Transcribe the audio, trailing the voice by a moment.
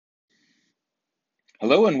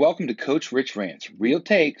Hello and welcome to Coach Rich Rants, real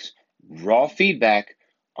takes, raw feedback,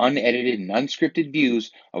 unedited and unscripted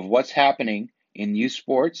views of what's happening in youth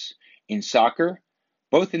sports, in soccer,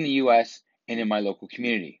 both in the US and in my local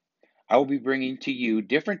community. I will be bringing to you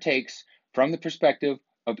different takes from the perspective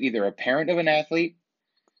of either a parent of an athlete,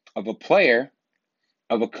 of a player,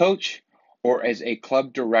 of a coach, or as a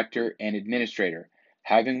club director and administrator.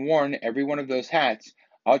 Having worn every one of those hats,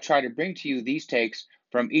 I'll try to bring to you these takes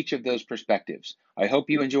from each of those perspectives. I hope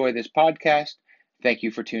you enjoy this podcast. Thank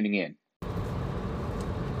you for tuning in.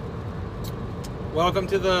 Welcome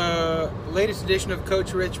to the latest edition of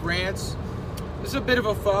Coach Rich Rants. This is a bit of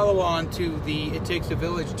a follow-on to the It Takes a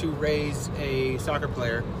Village to Raise a Soccer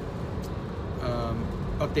Player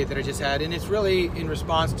update that I just had, and it's really in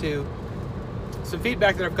response to some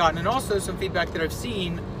feedback that I've gotten and also some feedback that I've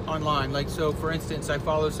seen online. So for instance, I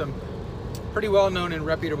follow some pretty well-known and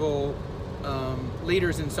reputable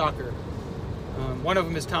leaders in soccer. One of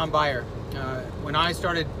them is Tom Byer. When I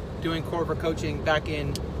started doing Corver coaching back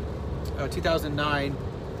in 2009,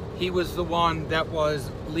 he was the one that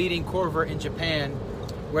was leading Corver in Japan,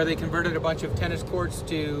 where they converted a bunch of tennis courts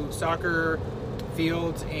to soccer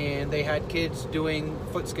fields, and they had kids doing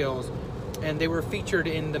foot skills, and they were featured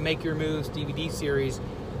in the Make Your Moves DVD series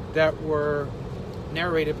that were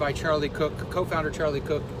narrated by Charlie Cook, co-founder Charlie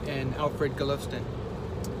Cook, and Alfred Galufston.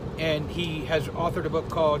 And he has authored a book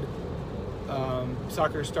called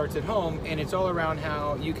Soccer Starts at Home, and it's all around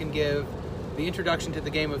how you can give the introduction to the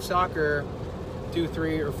game of soccer to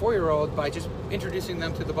 3 or 4-year-old by just introducing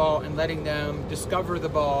them to the ball and letting them discover the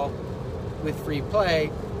ball with free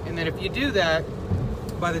play. And then if you do that,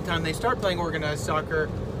 by the time they start playing organized soccer,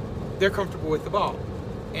 they're comfortable with the ball.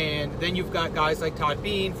 And then you've got guys like Todd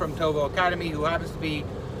Bean from Tovo Academy, who happens to be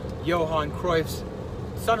Johan Cruyff's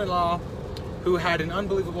son-in-law, who had an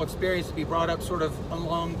unbelievable experience to be brought up sort of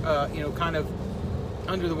along, kind of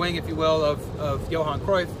under the wing, if you will, of Johan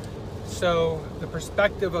Cruyff. So the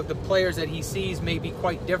perspective of the players that he sees may be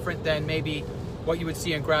quite different than maybe what you would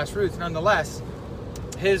see in grassroots. Nonetheless,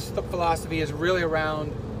 his philosophy is really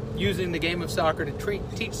around using the game of soccer to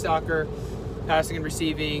teach soccer, passing and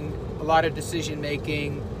receiving, a lot of decision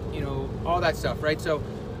making, all that stuff, right? So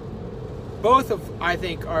both I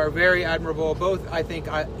think are very admirable. Both I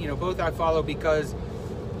follow because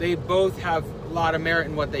they both have a lot of merit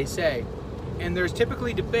in what they say. And there's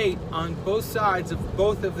typically debate on both sides of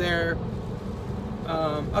both of their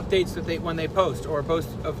updates when they post, or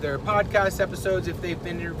both of their podcast episodes if they've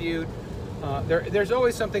been interviewed. There's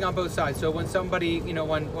always something on both sides. So when somebody,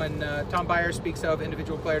 when Tom Byer speaks of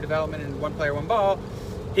individual player development and one player, one ball,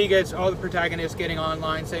 he gets all the protagonists getting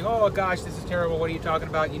online saying, "Oh gosh, this is terrible. What are you talking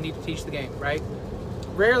about? You need to teach the game," right?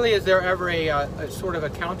 Rarely is there ever a sort of a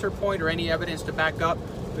counterpoint or any evidence to back up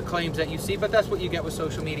the claims that you see, but that's what you get with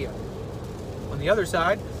social media. On the other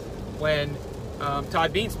side, when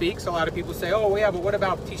Todd Bean speaks, a lot of people say, "Oh, yeah, but what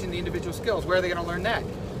about teaching the individual skills? Where are they going to learn that?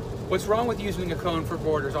 What's wrong with using a cone for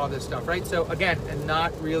borders, all this stuff," right? So again, and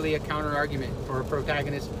not really a counter argument or a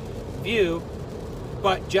protagonist view,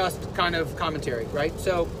 but just kind of commentary, right?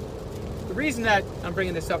 So the reason that I'm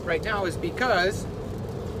bringing this up right now is because,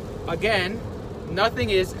 again, nothing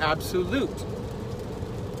is absolute.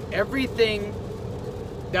 Everything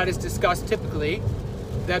that is discussed typically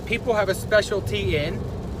that people have a specialty in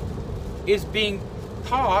is being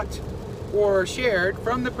taught or shared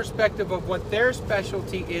from the perspective of what their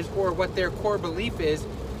specialty is or what their core belief is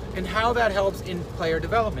and how that helps in player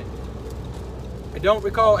development. I don't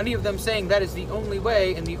recall any of them saying that is the only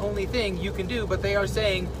way and the only thing you can do, but they are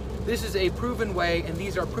saying this is a proven way and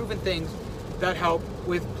these are proven things that help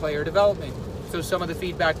with player development. So some of the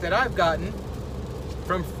feedback that I've gotten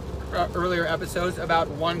from earlier episodes about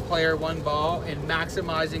one player, one ball, and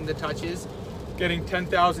maximizing the touches, getting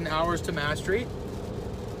 10,000 hours to mastery,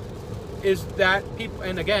 is that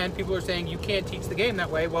people are saying you can't teach the game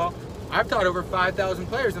that way. Well, I've taught over 5,000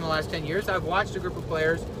 players in the last 10 years. I've watched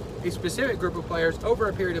a specific group of players over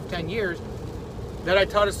a period of 10 years that I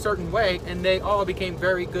taught a certain way, and they all became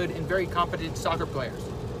very good and very competent soccer players.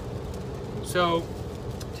 So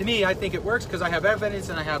to me, I think it works because I have evidence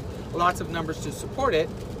and I have lots of numbers to support it.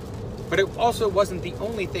 But it also wasn't the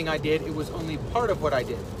only thing I did. It was only part of what I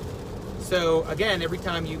did. So again, every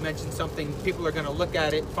time you mention something, people are going to look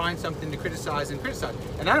at it, find something to criticize.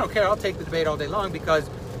 And I don't care. I'll take the debate all day long, because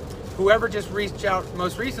whoever just reached out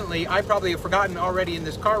most recently, I probably have forgotten already in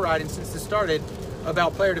this car ride and since this started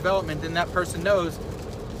about player development, then that person knows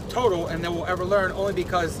total and they will ever learn, only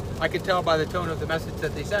because I could tell by the tone of the message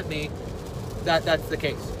that they sent me that that's the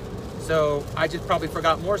case. So I just probably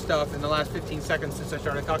forgot more stuff in the last 15 seconds since I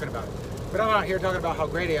started talking about it. But I'm not here talking about how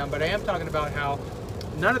great I am, but I am talking about how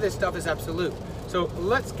none of this stuff is absolute. So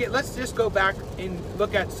let's just go back and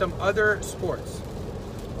look at some other sports.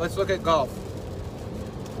 Let's look at golf.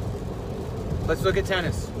 Let's look at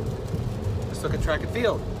tennis. Let's look at track and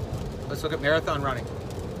field. Let's look at marathon running.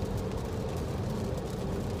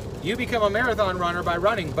 You become a marathon runner by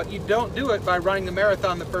running, but you don't do it by running the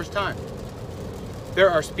marathon the first time. There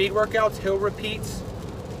are speed workouts, hill repeats,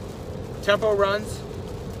 tempo runs,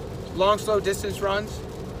 long, slow distance runs,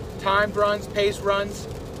 timed runs, pace runs,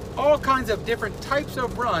 all kinds of different types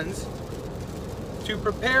of runs to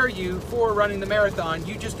prepare you for running the marathon.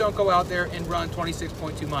 You just don't go out there and run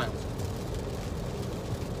 26.2 miles.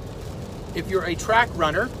 If you're a track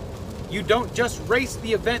runner, you don't just race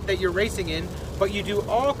the event that you're racing in, but you do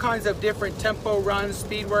all kinds of different tempo runs,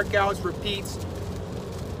 speed workouts, repeats,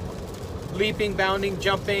 leaping, bounding,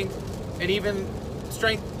 jumping, and even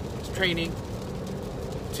strength training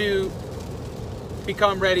to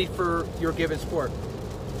become ready for your given sport.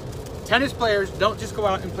 Tennis players don't just go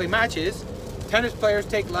out and play matches. Tennis players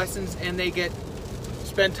take lessons and they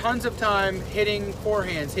spend tons of time hitting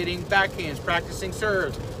forehands, hitting backhands, practicing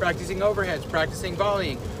serves, practicing overheads, practicing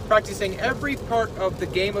volleying, practicing every part of the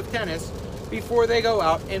game of tennis before they go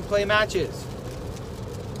out and play matches.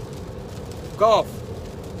 Golf.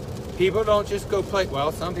 People don't just go play,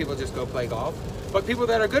 well, some people just go play golf, but people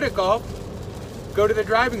that are good at golf go to the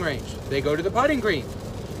driving range. They go to the putting green.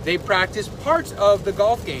 They practice parts of the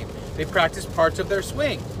golf game. They practice parts of their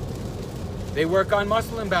swing. They work on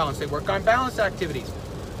muscle imbalance. They work on balance activities.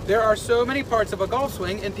 There are so many parts of a golf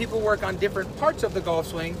swing, and people work on different parts of the golf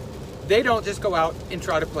swing. They don't just go out and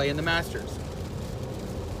try to play in the Masters.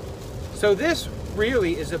 So this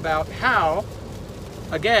really is about how,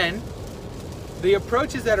 again, the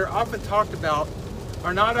approaches that are often talked about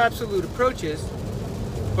are not absolute approaches,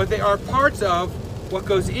 but they are parts of what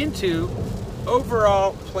goes into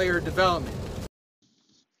overall player development.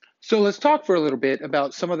 So let's talk for a little bit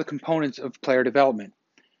about some of the components of player development.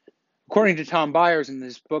 According to Tom Byers in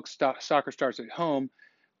his book, Soccer Starts at Home,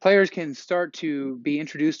 players can start to be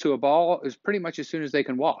introduced to a ball as pretty much as soon as they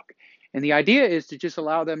can walk. And the idea is to just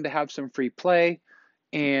allow them to have some free play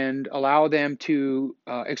and allow them to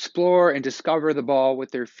explore and discover the ball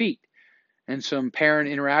with their feet. And some parent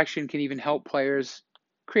interaction can even help players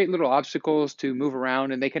create little obstacles to move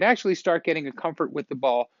around, and they can actually start getting a comfort with the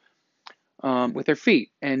ball with their feet.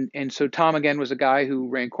 And so Tom, again, was a guy who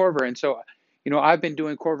ran Corver. And so, I've been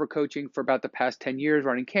doing Corver coaching for about the past 10 years,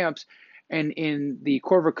 running camps. And in the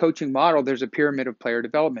Corver coaching model, there's a pyramid of player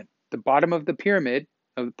development. The bottom of the pyramid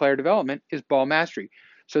of the player development is ball mastery.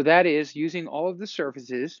 So that is using all of the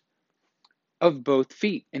surfaces of both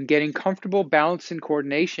feet and getting comfortable balance and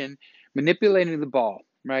coordination, manipulating the ball,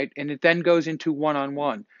 right? And it then goes into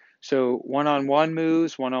one-on-one. So one-on-one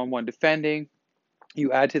moves, one-on-one defending.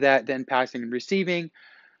 You add to that then passing and receiving,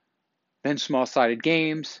 then small-sided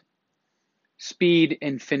games, speed,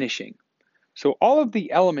 and finishing. So all of the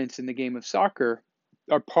elements in the game of soccer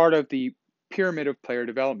are part of the pyramid of player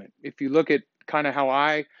development. If you look at kind of how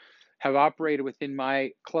I have operated within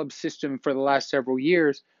my club system for the last several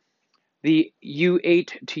years, the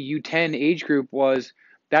U8 to U10 age group was,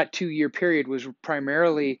 that 2-year period was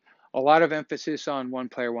primarily a lot of emphasis on one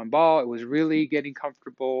player, one ball. It was really getting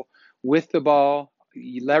comfortable with the ball,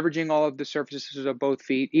 leveraging all of the surfaces of both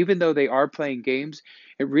feet. Even though they are playing games,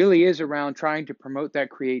 it really is around trying to promote that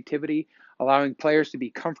creativity, allowing players to be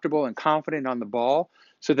comfortable and confident on the ball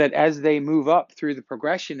so that as they move up through the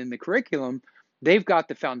progression in the curriculum, they've got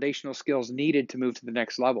the foundational skills needed to move to the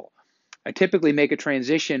next level. I typically make a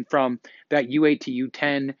transition from that U8 to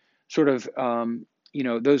U10 sort of,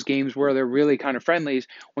 those games where they're really kind of friendlies,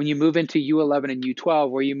 when you move into U11 and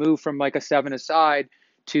U12, where you move from like a 7-a-side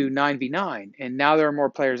to 9v9. And now there are more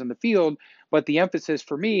players on the field, but the emphasis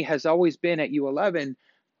for me has always been at U11,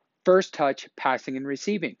 first touch, passing, and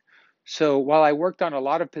receiving. So while I worked on a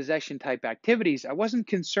lot of possession type activities, I wasn't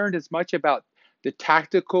concerned as much about the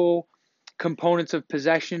tactical components of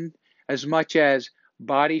possession as much as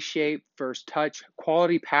body shape, first touch,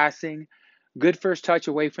 quality passing, good first touch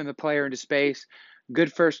away from the player into space,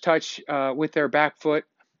 good first touch with their back foot,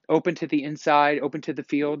 open to the inside, open to the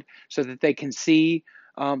field so that they can see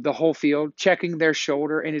the whole field, checking their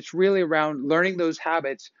shoulder. And it's really around learning those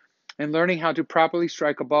habits and learning how to properly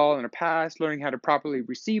strike a ball in a pass, learning how to properly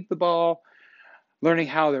receive the ball, learning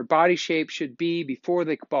how their body shape should be before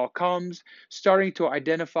the ball comes, starting to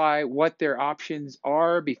identify what their options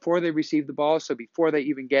are before they receive the ball. So before they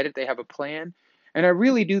even get it, they have a plan. And I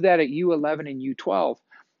really do that at U11 and U12.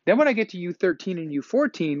 Then when I get to U13 and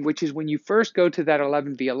U14, which is when you first go to that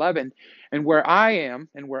 11v11, and where I am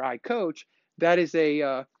and where I coach, that is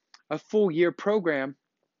a full year program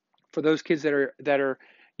for those kids that are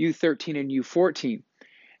U13, and U14.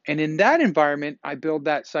 And in that environment, I build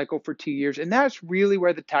that cycle for 2 years. And that's really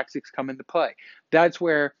where the tactics come into play. That's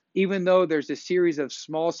where, even though there's a series of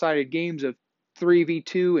small sided games of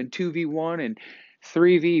 3v2 and 2v1 and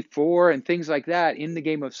 3v4 and things like that in the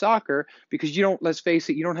game of soccer, because you don't, let's face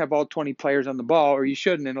it, you don't have all 20 players on the ball, or you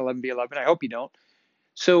shouldn't in 11v11. I hope you don't.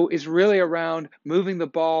 So it's really around moving the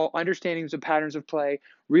ball, understanding the patterns of play,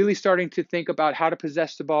 really starting to think about how to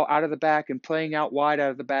possess the ball out of the back and playing out wide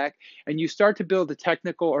out of the back. And you start to build the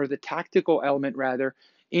technical, or the tactical element rather,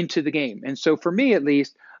 into the game. And so for me, at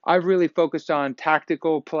least, I've really focused on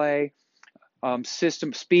tactical play,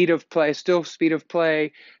 system, speed of play, still speed of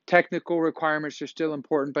play. Technical requirements are still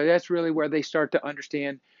important, but that's really where they start to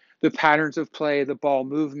understand the patterns of play, the ball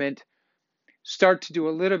movement, start to do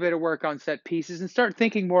a little bit of work on set pieces, and start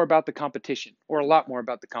thinking more about the competition, or a lot more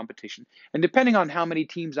about the competition. And depending on how many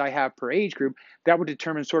teams I have per age group, that would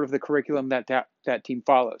determine sort of the curriculum that team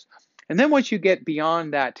follows. And then once you get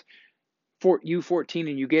beyond that for U14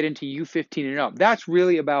 and you get into U15 and up, that's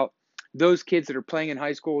really about those kids that are playing in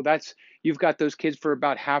high school. That's, you've got those kids for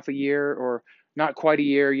about half a year, or not quite a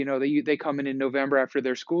year. They come in November after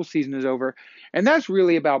their school season is over. And that's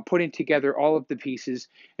really about putting together all of the pieces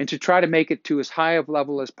and to try to make it to as high of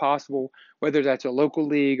level as possible, whether that's a local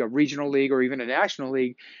league, a regional league, or even a national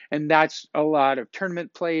league. And that's a lot of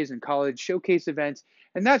tournament plays and college showcase events.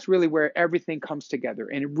 And that's really where everything comes together.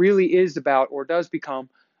 And it really is about, or does become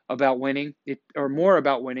about winning, or more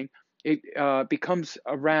about winning. It becomes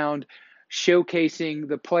around showcasing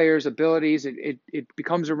the players' abilities. It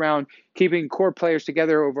becomes around keeping core players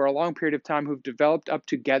together over a long period of time who've developed up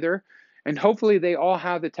together. And hopefully they all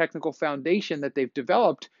have the technical foundation that they've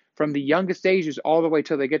developed from the youngest ages all the way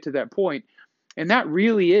till they get to that point. And that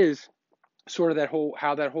really is sort of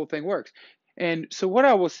how that whole thing works. And so what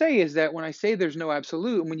I will say is that when I say there's no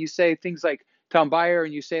absolute, and when you say things like Tom Byer,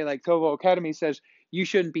 and you say like Tovo Academy says, you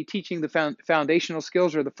shouldn't be teaching the foundational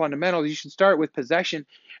skills or the fundamentals. You should start with possession.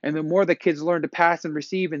 And the more the kids learn to pass and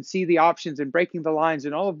receive and see the options and breaking the lines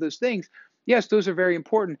and all of those things, yes, those are very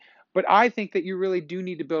important. But I think that you really do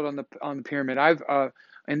need to build on the pyramid.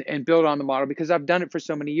 And build on the model, because I've done it for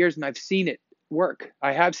so many years and I've seen it work.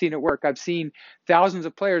 I have seen it work. I've seen thousands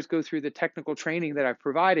of players go through the technical training that I've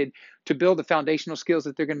provided to build the foundational skills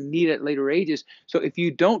that they're going to need at later ages. So if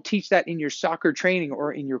you don't teach that in your soccer training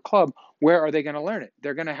or in your club, where are they going to learn it?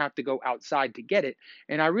 They're going to have to go outside to get it.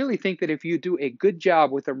 And I really think that if you do a good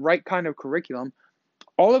job with the right kind of curriculum,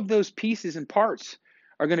 all of those pieces and parts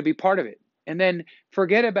are going to be part of it. And then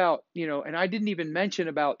forget about, and I didn't even mention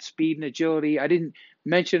about speed and agility. I didn't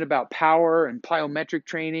mention about power and plyometric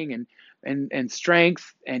training and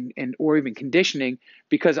strength and or even conditioning,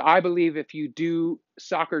 because I believe if you do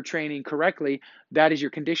soccer training correctly, that is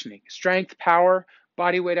your conditioning. Strength, power,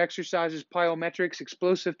 body weight exercises, plyometrics,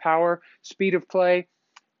 explosive power, speed of play,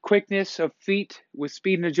 quickness of feet with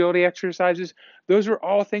speed and agility exercises. Those are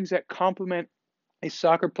all things that complement a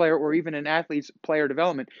soccer player or even an athlete's player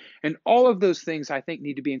development. And all of those things I think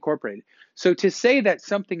need to be incorporated. So to say that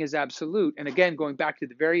something is absolute, and again, going back to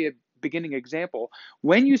the very beginning example,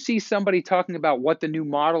 when you see somebody talking about what the new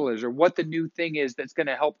model is or what the new thing is that's going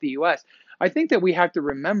to help the US, I think that we have to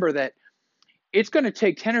remember that it's going to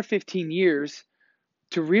take 10 or 15 years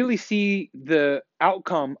to really see the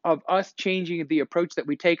outcome of us changing the approach that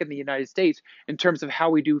we take in the United States in terms of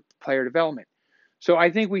how we do player development. So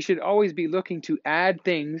I think we should always be looking to add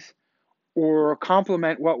things or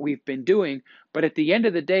complement what we've been doing. But at the end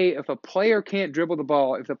of the day, if a player can't dribble the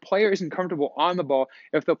ball, if the player isn't comfortable on the ball,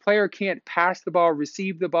 if the player can't pass the ball,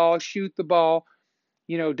 receive the ball, shoot the ball,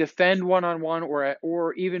 defend one-on-one,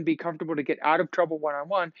 or even be comfortable to get out of trouble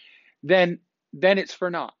one-on-one, then it's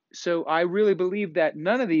for naught. So I really believe that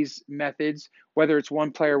none of these methods, whether it's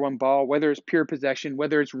one player, one ball, whether it's pure possession,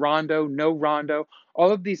 whether it's rondo, no rondo,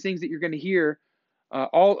 all of these things that you're going to hear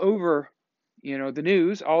all over, the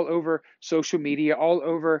news, all over social media, all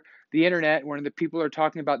over the internet, when the people are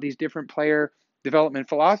talking about these different player development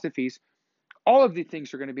philosophies, all of these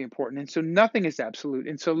things are going to be important. And so nothing is absolute.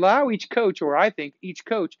 And so allow each coach, or I think each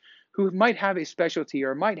coach who might have a specialty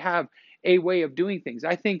or might have a way of doing things,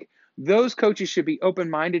 I think those coaches should be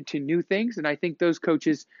open-minded to new things. And I think those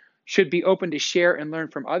coaches should be open to share and learn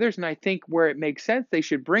from others. And I think where it makes sense, they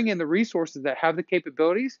should bring in the resources that have the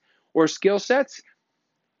capabilities or skill sets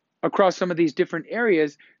across some of these different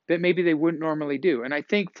areas that maybe they wouldn't normally do. And I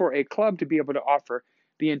think for a club to be able to offer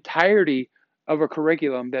the entirety of a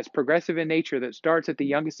curriculum that's progressive in nature, that starts at the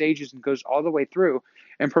youngest ages and goes all the way through,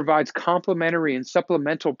 and provides complementary and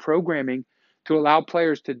supplemental programming to allow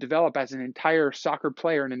players to develop as an entire soccer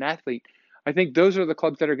player and an athlete, I think those are the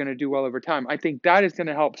clubs that are going to do well over time. I think that is going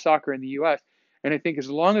to help soccer in the US. And I think as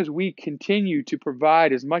long as we continue to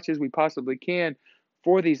provide as much as we possibly can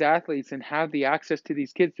for these athletes and have the access to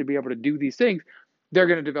these kids to be able to do these things, they're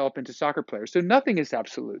going to develop into soccer players. So nothing is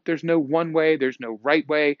absolute. There's no one way, there's no right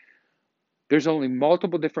way. There's only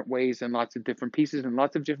multiple different ways and lots of different pieces and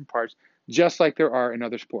lots of different parts, just like there are in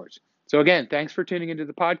other sports. So again, thanks for tuning into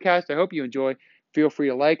the podcast. I hope you enjoy. Feel free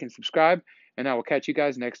to like and subscribe, and I will catch you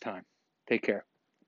guys next time. Take care.